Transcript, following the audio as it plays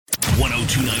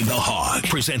1029 The Hog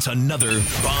presents another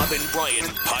Bob and Brian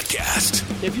podcast.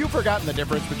 If you've forgotten the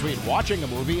difference between watching a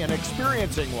movie and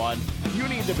experiencing one, you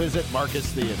need to visit Marcus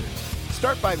Theaters.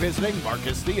 Start by visiting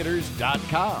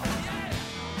marcustheaters.com.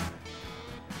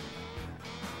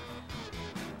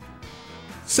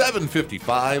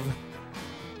 7:55.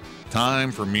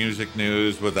 Time for music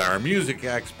news with our music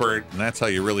expert, and that's how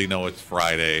you really know it's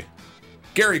Friday.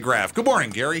 Gary Graff. Good morning,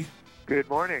 Gary. Good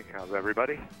morning. How's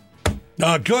everybody?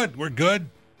 Good. We're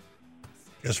good.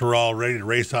 Guess we're all ready to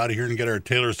race out of here and get our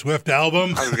Taylor Swift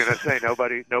album. I was going to say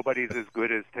nobody's as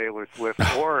good as Taylor Swift,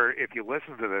 or if you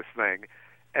listen to this thing,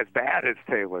 as bad as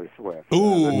Taylor Swift.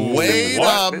 Ooh, wait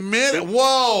a minute!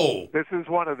 Whoa! This is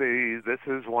one of these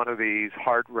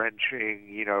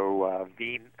heart-wrenching,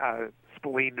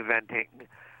 spleen venting,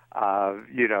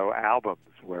 albums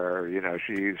where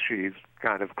she's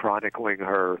kind of chronicling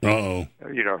her,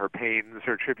 her pains,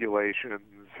 her tribulations,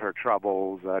 her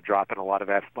troubles, dropping a lot of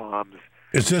F-bombs.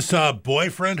 Is this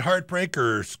boyfriend heartbreak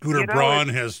or Scooter Braun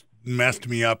has messed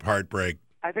me up heartbreak?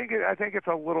 I think it's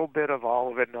a little bit of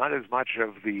all of it, not as much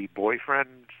of the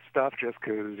boyfriend stuff, just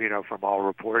because, from all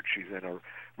reports, she's in a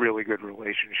really good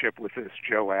relationship with this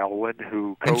Joe Alwyn,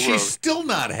 who co-wrote. And she's still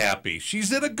not happy.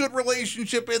 She's in a good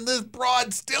relationship, and this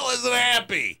broad still isn't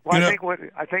happy. Well, I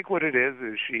think what it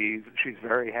is she's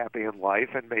very happy in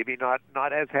life, and maybe not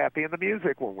as happy in the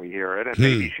music when we hear it, and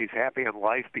maybe she's happy in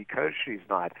life because she's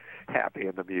not happy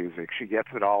in the music. She gets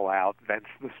it all out, vents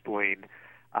the spleen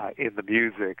in the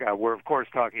music. We're of course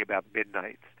talking about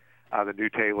Midnights, the new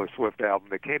Taylor Swift album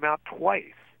that came out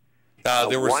twice.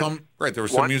 There was some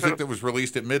music that was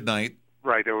released at midnight.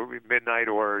 Right, it would be midnight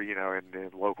or, in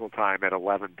local time at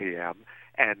 11 p.m.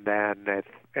 And then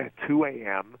at 2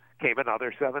 a.m. came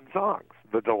another 7 songs,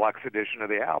 the deluxe edition of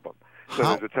the album. So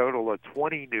there's a total of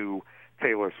 20 new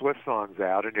Taylor Swift songs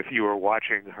out. And if you were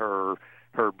watching her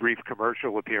brief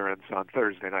commercial appearance on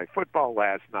Thursday Night Football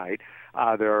last night,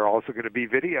 there are also going to be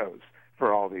videos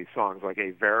for all these songs, like a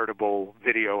veritable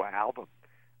video album,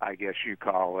 I guess you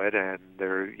call it, and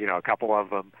there, a couple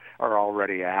of them are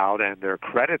already out, and there are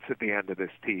credits at the end of this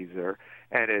teaser,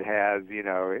 and it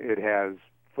has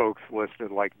folks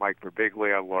listed like Mike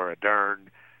Birbiglia, Laura Dern,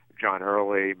 John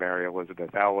Hurley, Mary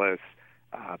Elizabeth Ellis,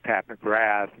 Pat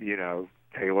McGrath,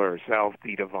 Taylor herself,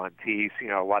 Dita Von Teese,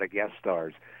 a lot of guest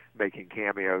stars making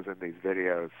cameos in these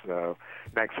videos. So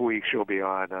next week she'll be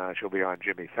on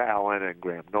Jimmy Fallon and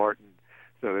Graham Norton.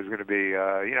 So there's going to be,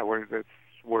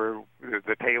 where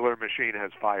the Taylor machine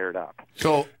has fired up.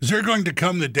 So is there going to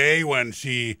come the day when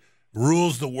she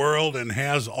rules the world and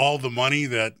has all the money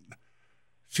that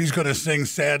she's going to sing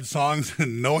sad songs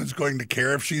and no one's going to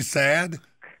care if she's sad?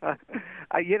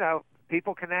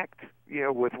 People connect,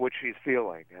 with what she's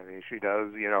feeling. I mean, she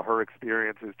does, her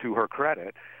experiences, to her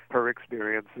credit,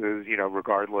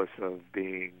 regardless of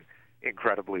being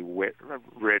incredibly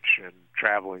rich and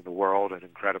traveling the world and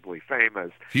incredibly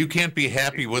famous. If you can't be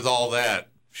happy with all that,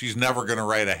 she's never going to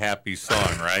write a happy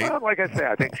song, right? Well, like I say,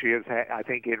 I think she is. I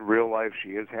think in real life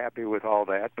she is happy with all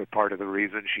that. But part of the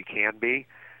reason she can be,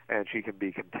 and she can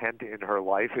be content in her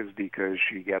life, is because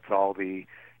she gets all the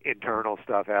internal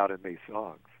stuff out in these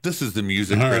songs. This is the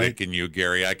music critic in you,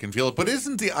 Gary. I can feel it. But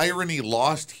isn't the irony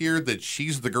lost here that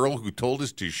she's the girl who told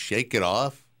us to shake it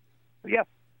off? Yeah.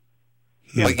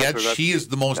 But yet she is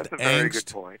the most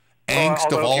angst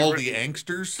of all the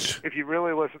angsters. If you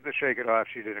really listen to Shake It Off,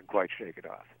 she didn't quite shake it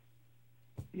off.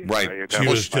 She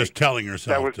was just telling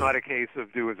herself. That was not a case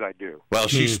of do as I do. Well,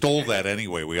 she stole that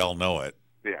anyway. We all know it.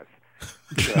 Yes.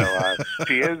 So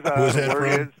she is.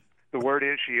 The word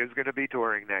is she is going to be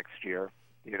touring next year.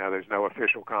 There's no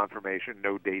official confirmation,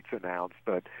 no dates announced,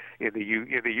 but in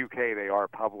the UK they are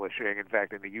publishing. In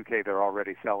fact, in the UK they're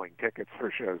already selling tickets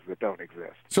for shows that don't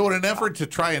exist. So in an effort to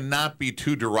try and not be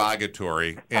too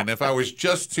derogatory, and if I was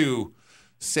just to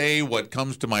say what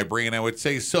comes to my brain, I would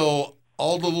say, so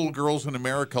all the little girls in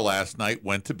America last night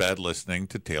went to bed listening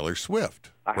to Taylor Swift,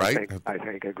 right? I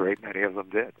think a great many of them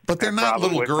did. But they're not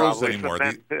little girls anymore.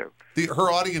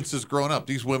 Her audience has grown up.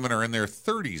 These women are in their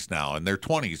 30s now, in their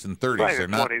 20s and 30s. Right, they're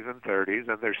not 20s and 30s,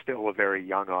 and they're still a very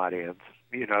young audience,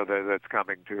 that's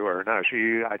coming to her. No,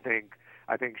 I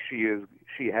think she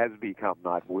has become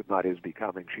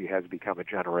she has become a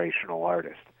generational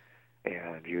artist.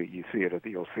 And you see it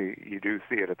you do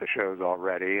see it at the shows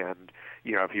already. And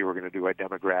if you were going to do a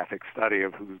demographic study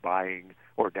of who's buying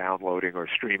or downloading or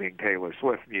streaming Taylor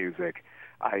Swift music,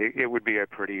 it would be a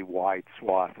pretty wide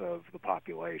swath of the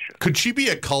population. Could she be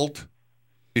a cult?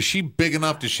 Is she big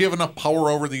enough? Does she have enough power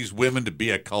over these women to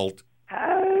be a cult?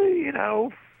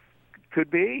 Could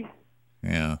be.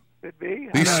 Yeah. Could be.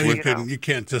 You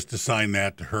can't just assign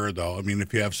that to her, though. I mean,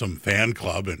 if you have some fan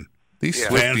club and These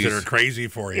fans that Swifties. are crazy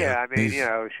for you. Yeah, I mean,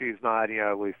 she's not,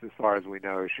 at least as far as we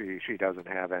know, she doesn't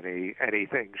have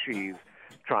anything she's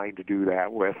trying to do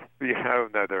that with. No,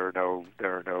 there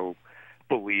are no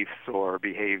beliefs or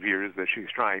behaviors that she's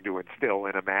trying to instill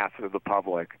in a mass of the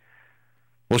public.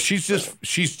 Well, she's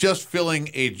just filling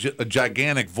a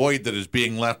gigantic void that is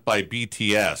being left by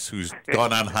BTS, who's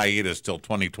gone on hiatus till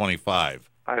 2025.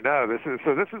 I know this is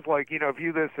like,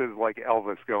 view this as like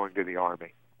Elvis going to the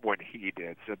army when he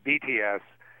did. So BTS,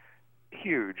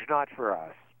 huge, not for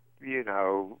us,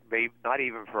 maybe not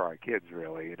even for our kids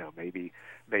really.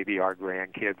 Maybe our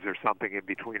grandkids or something in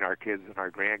between our kids and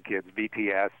our grandkids.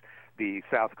 BTS, the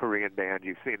South Korean band,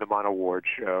 you've seen them on award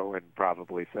show and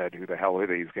probably said, who the hell are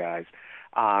these guys?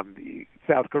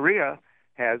 South Korea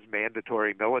has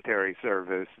mandatory military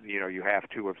service. You have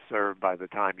to have served by the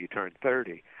time you turn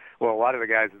 30. Well, a lot of the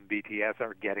guys in BTS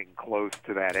are getting close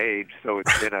to that age, so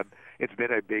it's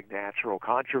been a big national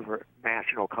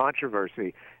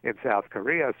controversy in South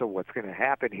Korea. So what's going to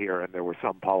happen here? And there were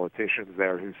some politicians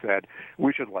there who said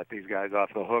we should let these guys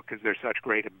off the hook because they're such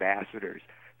great ambassadors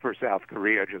for South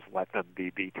Korea. Just let them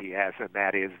be BTS, and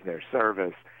that is their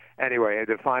service. Anyway,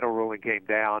 the final ruling came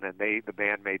down, and the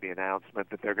band made the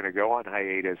announcement that they're going to go on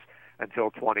hiatus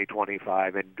until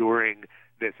 2025. And during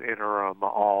this interim,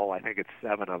 I think it's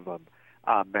 7 of them,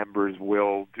 members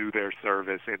will do their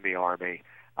service in the Army.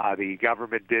 The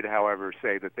government did, however,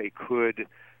 say that they could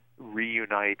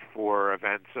reunite for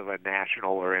events of a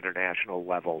national or international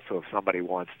level. So if somebody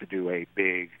wants to do a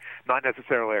big, not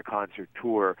necessarily a concert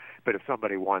tour, but if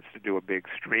somebody wants to do a big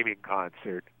streaming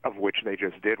concert, of which they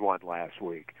just did one last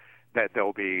week, that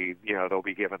they'll be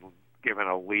given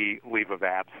a leave of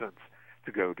absence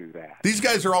to go do that. These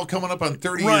guys are all coming up on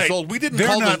 30 years old.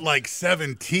 They're not like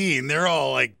 17. They're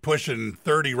all like pushing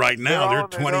 30 right now. They're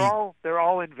 20. They're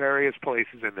all in various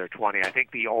places in their 20. I think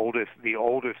the oldest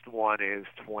one is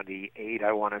 28,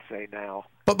 I want to say now.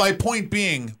 But my point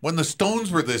being, when the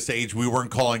Stones were this age, we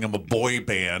weren't calling them a boy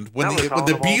band. When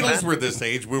the Beatles were this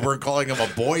age, we weren't calling them a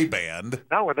boy band.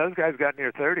 No, when those guys got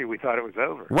near 30, we thought it was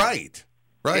over. Right.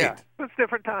 Yeah, it's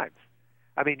different times.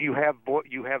 I mean, you have Boys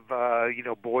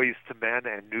to Men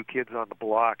and New Kids on the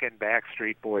Block and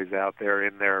Backstreet Boys out there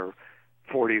in their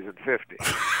 40s and 50s.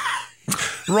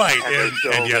 Right, and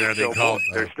yet are they called?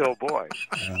 They're still boys.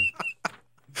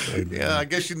 Yeah, I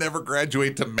guess you never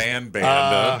graduate to man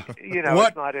band.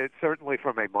 It's certainly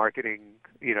from a marketing,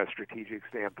 strategic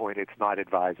standpoint, it's not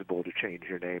advisable to change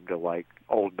your name to like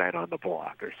Old Men on the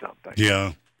Block or something.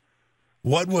 Yeah.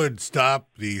 What would stop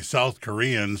the South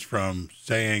Koreans from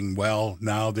saying, well,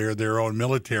 now they're their own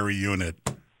military unit?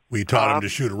 We taught them to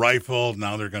shoot a rifle.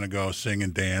 Now they're going to go sing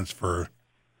and dance for.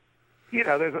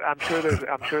 I'm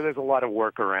sure there's a lot of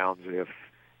workarounds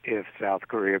if South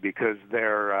Korea, because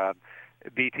their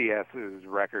BTS's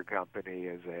record company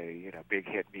is Big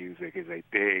Hit Music is a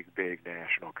big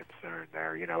national concern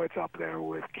there. It's up there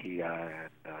with Kia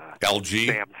and LG,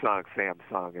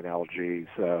 Samsung and LG.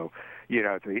 So.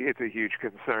 It's a huge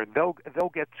concern. They'll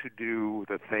get to do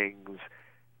the things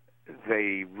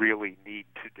they really need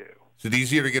to do. Is it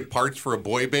easier to get parts for a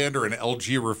boy band or an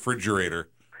LG refrigerator?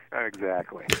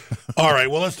 Exactly. All right,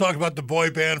 well, let's talk about the boy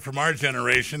band from our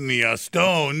generation, the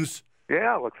Stones.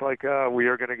 Yeah, looks like we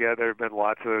are going to get, there's been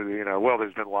lots of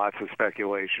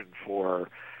speculation for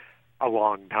a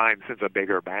long time since A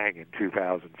Bigger Bang in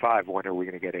 2005. When are we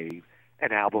going to get an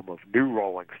album of new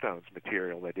Rolling Stones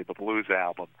material? They did the Blues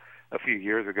album a few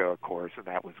years ago, of course, and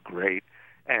that was great,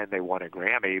 and they won a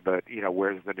Grammy, but,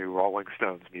 where's the new Rolling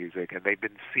Stones music? And they've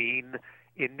been seen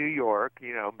in New York,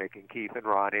 making Keith and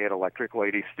Ronnie at Electric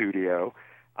Lady Studio,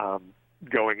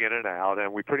 going in and out,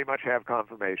 and we pretty much have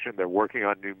confirmation they're working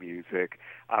on new music.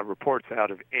 Reports out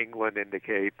of England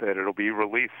indicate that it'll be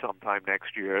released sometime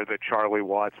next year, that Charlie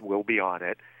Watts will be on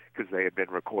it, because they had been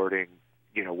recording,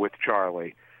 with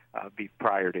Charlie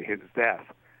prior to his death.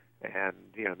 And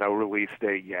no release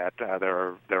date yet.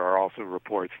 There are also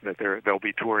reports that they'll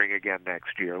be touring again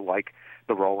next year, like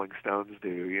the Rolling Stones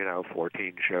do.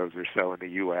 14 shows or so in the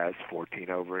U.S., 14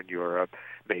 over in Europe.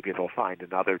 Maybe they'll find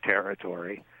another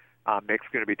territory. Mick's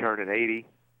going to be turning 80.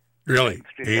 Really,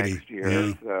 80 next year.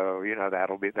 Yeah. So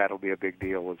that'll be a big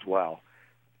deal as well.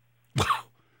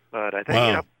 But I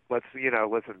think listen.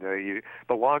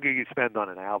 The longer you spend on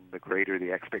an album, the greater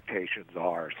the expectations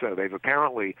are. So they've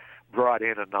apparently brought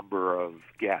in a number of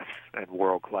guests and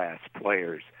world-class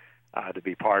players to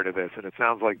be part of this, and it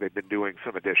sounds like they've been doing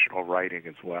some additional writing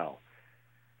as well.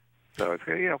 So it's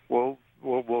we'll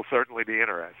certainly be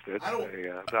interested.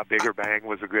 A Bigger Bang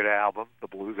was a good album. The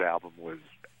Blues album was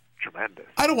tremendous.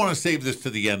 I don't want to save this to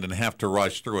the end and have to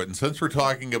rush through it. And since we're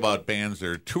talking about bands that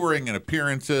are touring and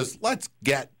appearances, let's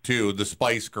get to the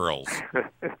Spice Girls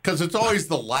because it's always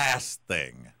the last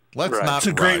thing. Let's Right. not. It's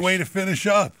a great rush. way to finish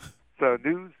up. So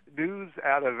news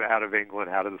out of England,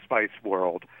 out of the Spice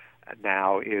world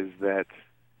now is that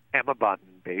Emma Bunton,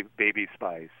 Baby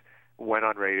Spice, went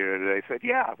on radio today. Said,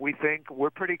 "Yeah, we're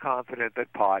pretty confident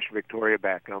that Posh, Victoria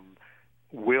Beckham,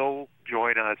 will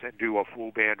join us and do a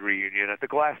full band reunion at the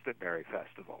Glastonbury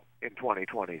Festival in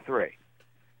 2023."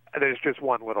 There's just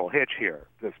one little hitch here.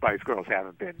 The Spice Girls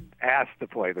haven't been asked to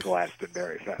play the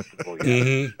Glastonbury Festival yet.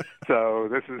 Mm-hmm. So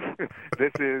this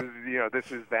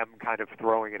is them kind of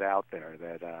throwing it out there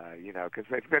that because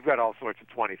they've got all sorts of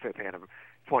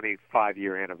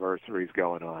 25-year anniversaries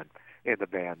going on in the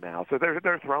band now. So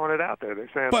they're throwing it out there. They're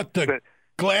saying, But the that,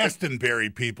 Glastonbury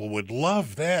people would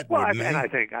love that, well, wouldn't and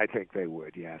they? I think they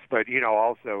would, yes. But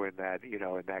also in that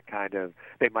kind of,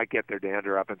 they might get their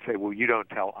dander up and say, well, you don't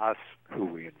tell us who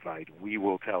we invite, we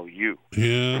will tell you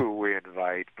Yeah. who we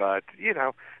invite. But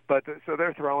so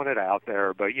they're throwing it out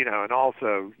there. But and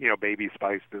also Baby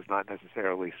Spice does not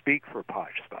necessarily speak for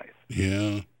Posh Spice.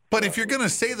 Yeah. But if you're going to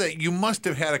say that, you must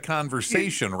have had a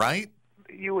conversation, right?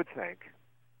 You would think.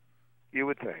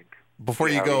 Before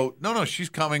you Yeah, go, no, she's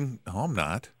coming. No, I'm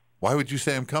not. Why would you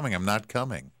say I'm coming? I'm not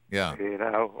coming. Yeah.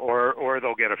 Or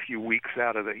they'll get a few weeks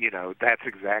out of that's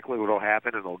exactly what will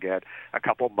happen, and they'll get a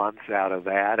couple months out of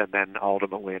that, and then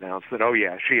ultimately announce that, oh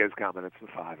yeah, she is coming. It's the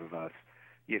five of us,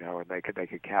 and they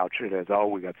could couch it as, oh,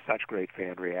 we got such great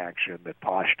fan reaction that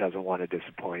Posh doesn't want to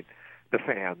disappoint the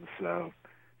fans, so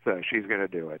she's going to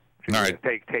do it. She's All going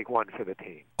right. to take one for the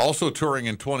team. Also touring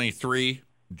in 23,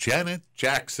 Janet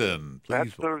Jackson.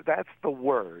 Please. That's the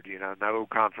word. No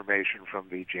confirmation from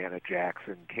the Janet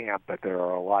Jackson camp, but there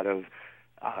are a lot of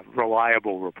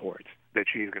reliable reports that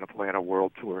she's going to plan a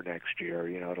world tour next year.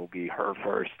 It'll be her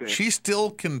first. And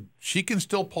She can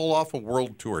still pull off a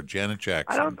world tour, Janet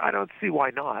Jackson. I don't see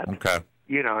why not. Okay.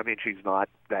 She's not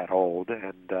that old,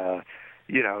 and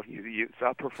you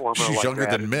a performer She's like younger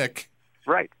that, than Mick.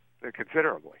 right?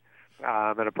 Considerably.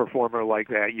 And a performer like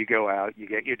that, you go out, you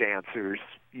get your dancers.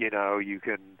 You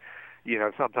can,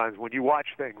 sometimes when you watch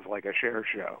things like a Cher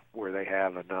show where they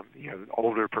have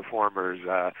older performers,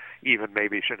 even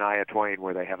maybe Shania Twain,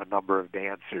 where they have a number of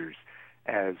dancers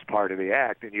as part of the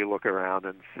act, and you look around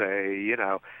and say,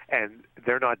 and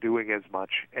they're not doing as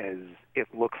much as it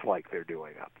looks like they're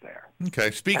doing up there.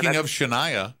 Okay. Speaking of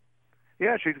Shania,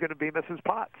 Yeah, she's going to be Mrs.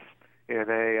 Potts in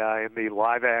the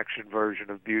live action version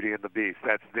of Beauty and the Beast.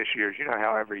 That's this year's. You know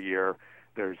how every year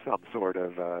there's some sort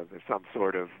of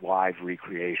live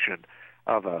recreation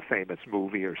of a famous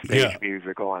movie or stage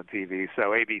musical on TV.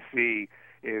 So ABC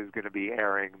is going to be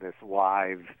airing this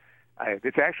live.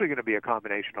 It's actually going to be a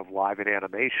combination of live and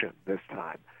animation this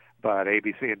time. But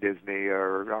ABC and Disney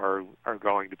are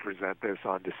going to present this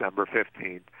on December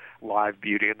 15th. Live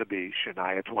Beauty and the Beast.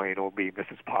 Shania Twain will be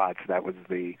Mrs. Potts. That was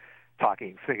the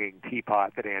talking, singing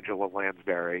teapot that Angela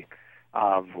Lansbury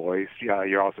voiced.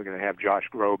 You're also going to have Josh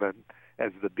Groban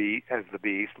as the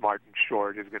Beast. Martin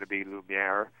Short is going to be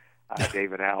Lumiere.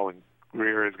 David Allen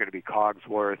Greer is going to be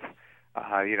Cogsworth.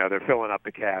 They're filling up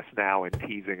the cast now and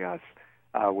teasing us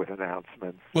with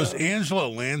announcements. Was Angela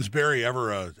Lansbury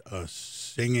ever a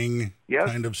singing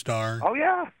kind of star? Oh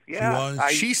yeah. She was.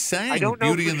 she sang I don't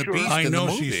know Beauty for and the sure. Beast I in know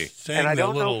the she movie. sang and I that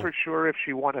don't little. know for sure if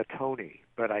she won a Tony,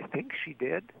 but I think she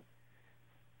did.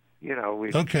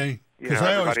 Okay, because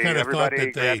I always kind of thought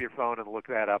that grab they. your phone and look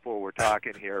that up while we're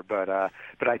talking here. But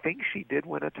I think she did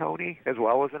win a Tony as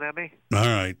well as an Emmy. All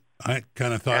right, I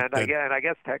kind of thought And that. again, I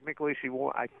guess technically she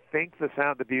won. I think the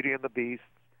Beauty and the Beast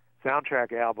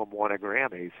soundtrack album won a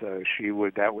Grammy, so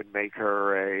that would make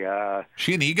her a.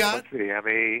 She an EGOT? Let's see,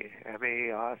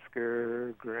 Emmy,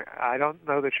 Oscar. I don't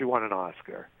know that she won an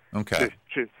Oscar. Okay.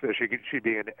 So she'd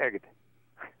be an egg.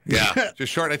 Yeah,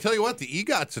 just short. I tell you what, the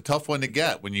EGOT's a tough one to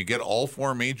get when you get all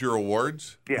four major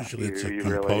awards. Yeah, Usually it's a you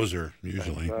composer.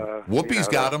 Usually, Whoopi's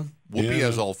got them. Whoopi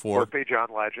has all four. Whoopi, John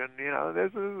Legend.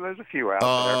 There's a few out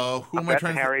there. Who am I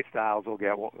trying to? Harry Styles will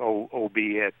get,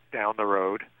 albeit down the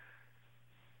road.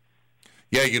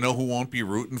 Yeah, you know who won't be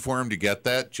rooting for him to get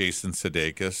that? Jason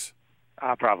Sudeikis.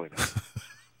 Probably not.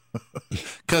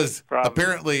 Because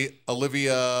apparently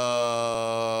Olivia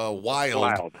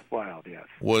Wilde, Yes.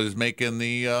 was making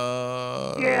the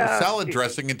salad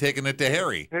dressing and taking it to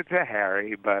Harry. It's a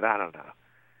Harry, but I don't know.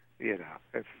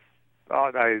 It's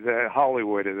the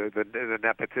Hollywood, the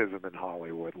nepotism in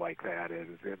Hollywood like that is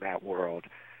in that world.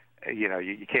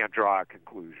 You can't draw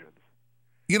conclusions.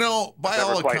 By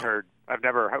all accounts, I've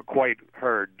never quite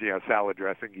heard salad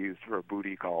dressing used for a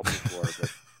booty call before.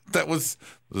 But That was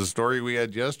the story we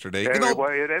had yesterday. Well,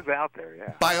 it is out there,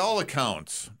 yeah. By all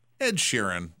accounts, Ed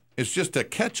Sheeran is just a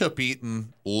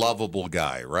ketchup-eating, lovable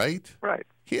guy, right? Right.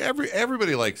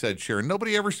 Everybody likes Ed Sheeran.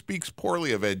 Nobody ever speaks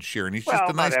poorly of Ed Sheeran. He's just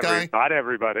a nice guy. Not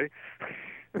everybody.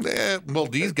 Well,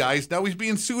 these guys, now he's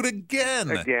being sued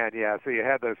again. Again, yeah. So you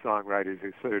had those songwriters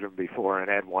who sued him before, and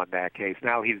Ed won that case.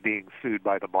 Now he's being sued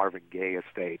by the Marvin Gaye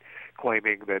estate,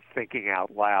 claiming that Thinking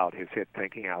Out Loud, his hit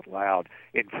Thinking Out Loud,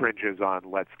 infringes on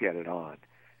Let's Get It On.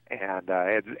 And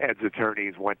Ed's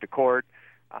attorneys went to court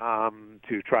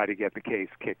to try to get the case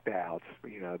kicked out.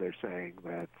 They're saying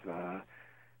that...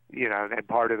 and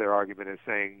part of their argument is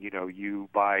saying, you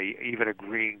by even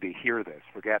agreeing to hear this,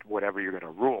 forget whatever you're going to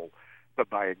rule, but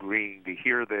by agreeing to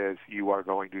hear this, you are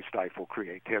going to stifle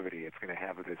creativity. It's going to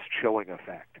have this chilling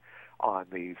effect on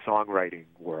the songwriting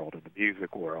world and the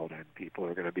music world, and people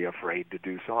are going to be afraid to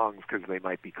do songs because they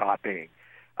might be copying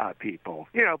people.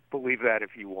 Believe that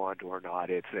if you want or not.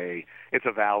 It's a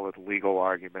valid legal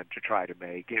argument to try to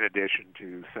make, in addition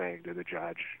to saying to the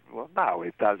judge, well, no,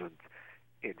 it doesn't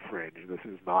infringe. This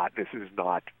is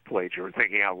not plagiarizing.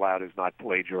 Thinking Out Loud is not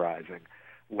plagiarizing.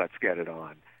 Let's Get It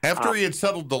On. After he had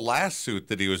settled the last suit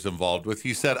that he was involved with,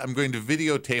 he said, I'm going to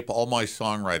videotape all my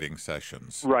songwriting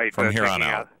sessions from here on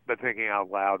out. But Thinking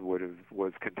Out Loud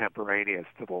was contemporaneous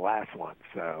to the last one,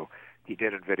 so he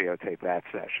didn't videotape that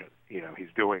session. He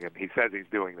says he's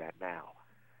doing that now.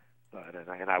 But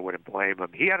and I wouldn't blame him.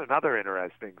 He had another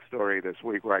interesting story this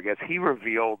week where I guess he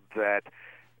revealed that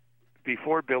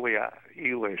before Billie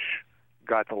Eilish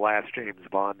got the last James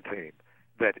Bond theme,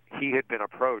 that he had been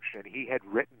approached and he had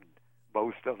written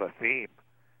most of a theme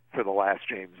for the last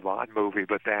James Bond movie,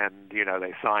 but then,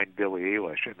 they signed Billie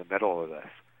Eilish in the middle of this.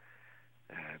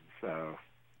 And so...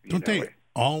 Don't they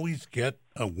always get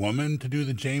a woman to do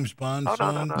the James Bond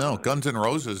song? No, Guns N'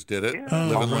 Roses did it. Yeah. Paul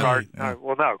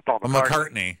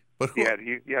McCartney. But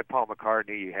You had Paul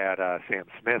McCartney, you had Sam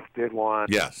Smith did one.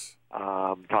 Yes.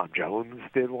 Tom Jones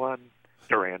did one.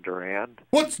 Duran Duran.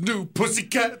 What's new,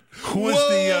 Pussycat? Who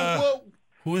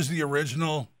is the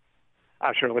original?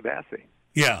 Shirley Bassey.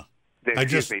 Yeah. I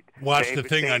just watched the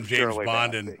thing on James Shirley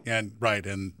Bond, Bassey.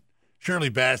 and Shirley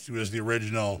Bassey was the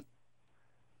original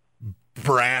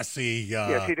brassy.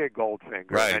 Yeah, she did Goldfinger.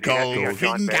 Right,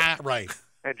 Goldfinger. Right.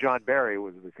 And John Barry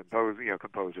was the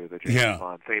composer of the James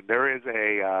Bond theme. There is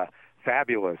a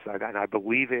fabulous, and I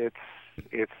believe it's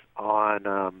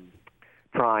on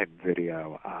Prime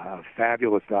Video, a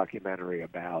fabulous documentary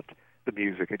about the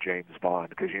music of James Bond,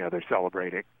 because they're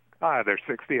celebrating their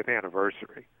 60th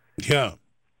anniversary. Yeah.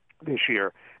 This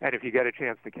year, and if you get a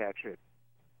chance to catch it,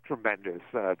 tremendous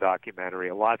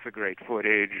documentary. Lots of great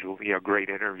footage, great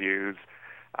interviews,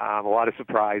 a lot of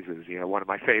surprises. One of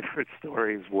my favorite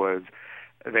stories was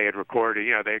they had recorded,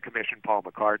 they had commissioned Paul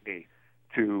McCartney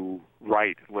to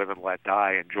write "Live and Let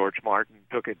Die," and George Martin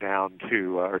took it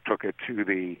to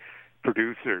the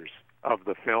producers of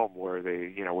the film when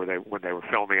they were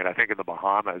filming it, I think in the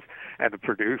Bahamas, and the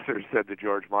producers said to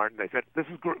George Martin, they said, "This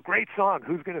is a great song.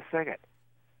 Who's going to sing it?"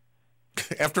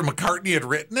 After McCartney had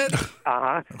written it?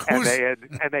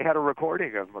 And they had a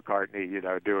recording of McCartney,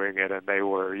 doing it, and they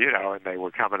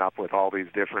were coming up with all these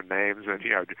different names, and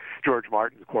George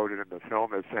Martin's quoted in the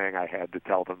film as saying, "I had to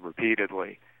tell them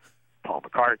repeatedly, Paul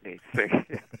McCartney sing."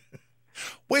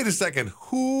 Wait a second.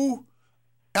 Who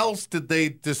else did they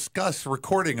discuss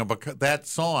recording that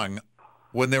song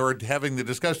when they were having the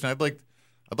discussion? I'd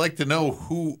like to know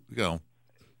who,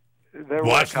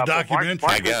 Watch the documentary.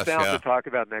 Mark is down to talk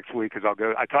about next week, because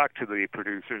I talked to the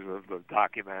producers of the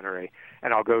documentary,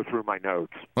 and I'll go through my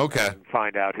notes. Okay. And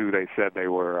find out who they said they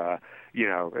were,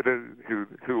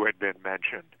 who had been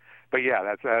mentioned. But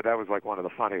yeah, that was like one of the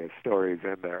funniest stories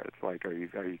in there. It's like, are you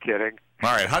kidding?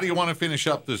 All right. How do you want to finish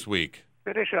up this week?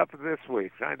 Finish up this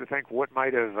week. Trying to think what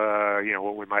might have,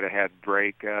 what we might have had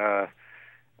break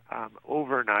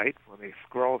overnight. Let me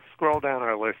scroll down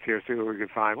our list here, see what we can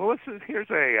find. Well, here's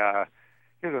a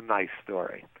nice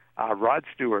story. Rod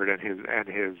Stewart and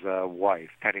his wife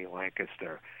Penny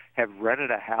Lancaster have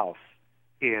rented a house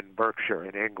in Berkshire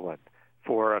in England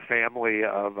for a family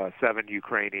of 7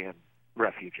 Ukrainian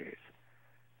refugees.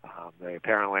 They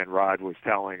apparently, and Rod was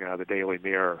telling the Daily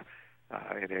Mirror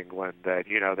in England that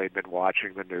they'd been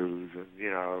watching the news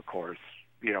and of course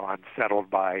unsettled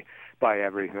by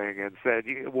everything, and said,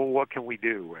 well, what can we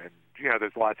do? And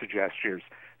there's lots of gestures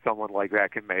someone like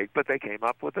that can make, but they came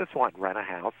up with this one: rent a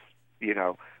house,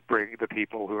 bring the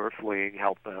people who are fleeing,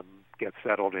 help them get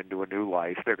settled into a new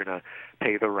life. They're going to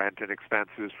pay the rent and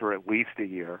expenses for at least a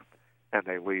year, and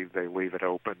they leave it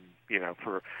open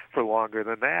for longer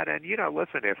than that. And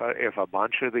listen, if a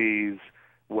bunch of these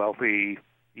wealthy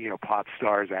pop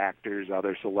stars, actors,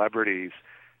 other celebrities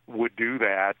would do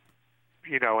that,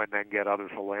 and then get other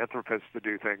philanthropists to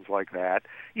do things like that.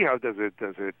 Does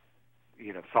it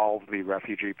solve the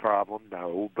refugee problem?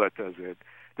 No, but does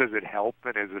it help,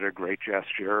 and is it a great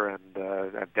gesture and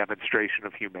a demonstration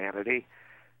of humanity?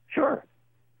 Sure.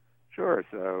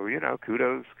 So,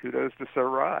 kudos to Sir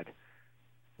Rod.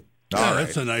 Yeah,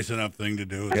 that's a nice enough thing to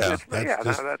do. It's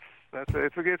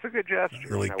a good gesture.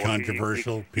 Really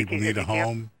controversial. People need a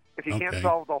home. If you can't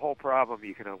solve the whole problem,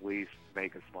 you can at least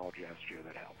make a small gesture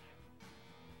that helps.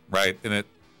 Right, and it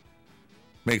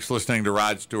makes listening to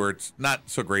Rod Stewart's not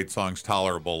so great songs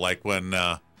tolerable, like when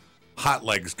Hot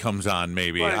Legs comes on,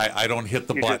 maybe. Well, I don't hit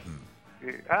the button.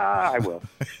 I will.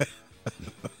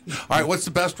 All right, what's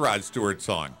the best Rod Stewart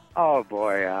song? Oh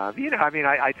boy, I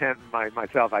tend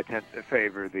to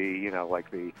favor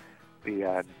the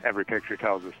Every Picture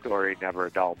Tells a Story, Never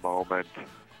a Dull Moment,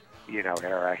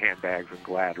 era, Handbags and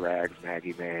Glad Rags,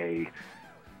 Maggie May,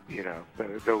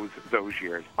 those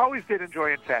years. Always did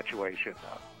enjoy Infatuation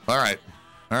though. All right,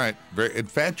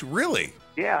 really?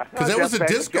 Yeah, because that was a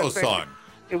disco song.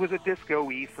 It was a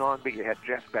disco-y song, but you had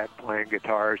Jeff Beck playing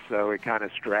guitar, so it kind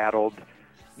of straddled,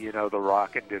 the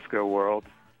rock and disco world.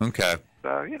 Okay.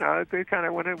 So, they kind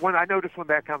of when I notice when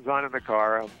that comes on in the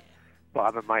car, I'm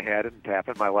bobbing my head and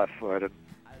tapping my left foot,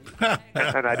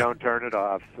 and I don't turn it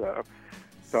off.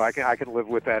 So I can live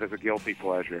with that as a guilty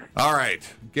pleasure. All right,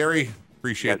 Gary.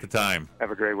 Appreciate the time.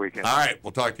 Have a great weekend. All right,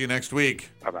 we'll talk to you next week.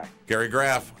 Bye-bye. Gary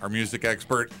Graff, our music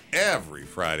expert, every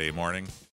Friday morning.